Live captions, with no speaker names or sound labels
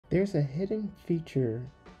There's a hidden feature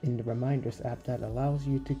in the Reminders app that allows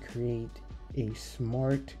you to create a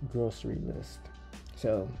smart grocery list.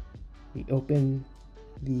 So we open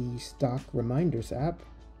the stock Reminders app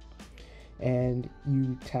and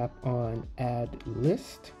you tap on Add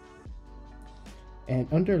List, and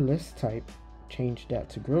under list type, change that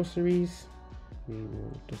to groceries. We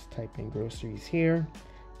will just type in groceries here,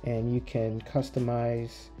 and you can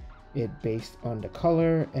customize it based on the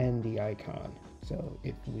color and the icon. So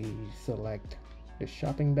if we select the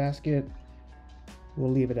shopping basket, we'll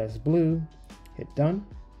leave it as blue, hit done.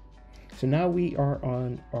 So now we are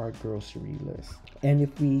on our grocery list. And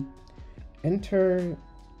if we enter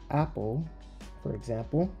Apple, for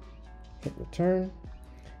example, hit return,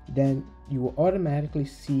 then you will automatically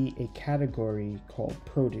see a category called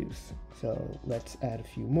produce. So let's add a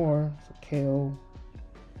few more. So kale,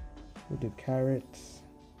 we'll do carrots,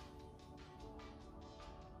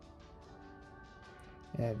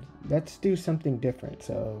 and let's do something different.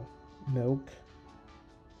 So milk,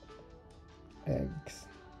 eggs,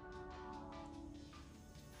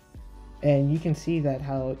 and you can see that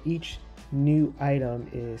how each new item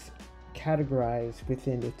is categorized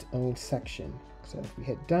within its own section. So if we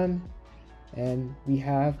hit done, and we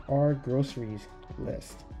have our groceries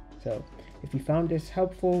list. So if you found this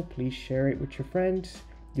helpful, please share it with your friends,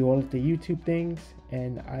 do all of the YouTube things,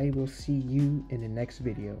 and I will see you in the next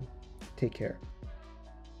video. Take care.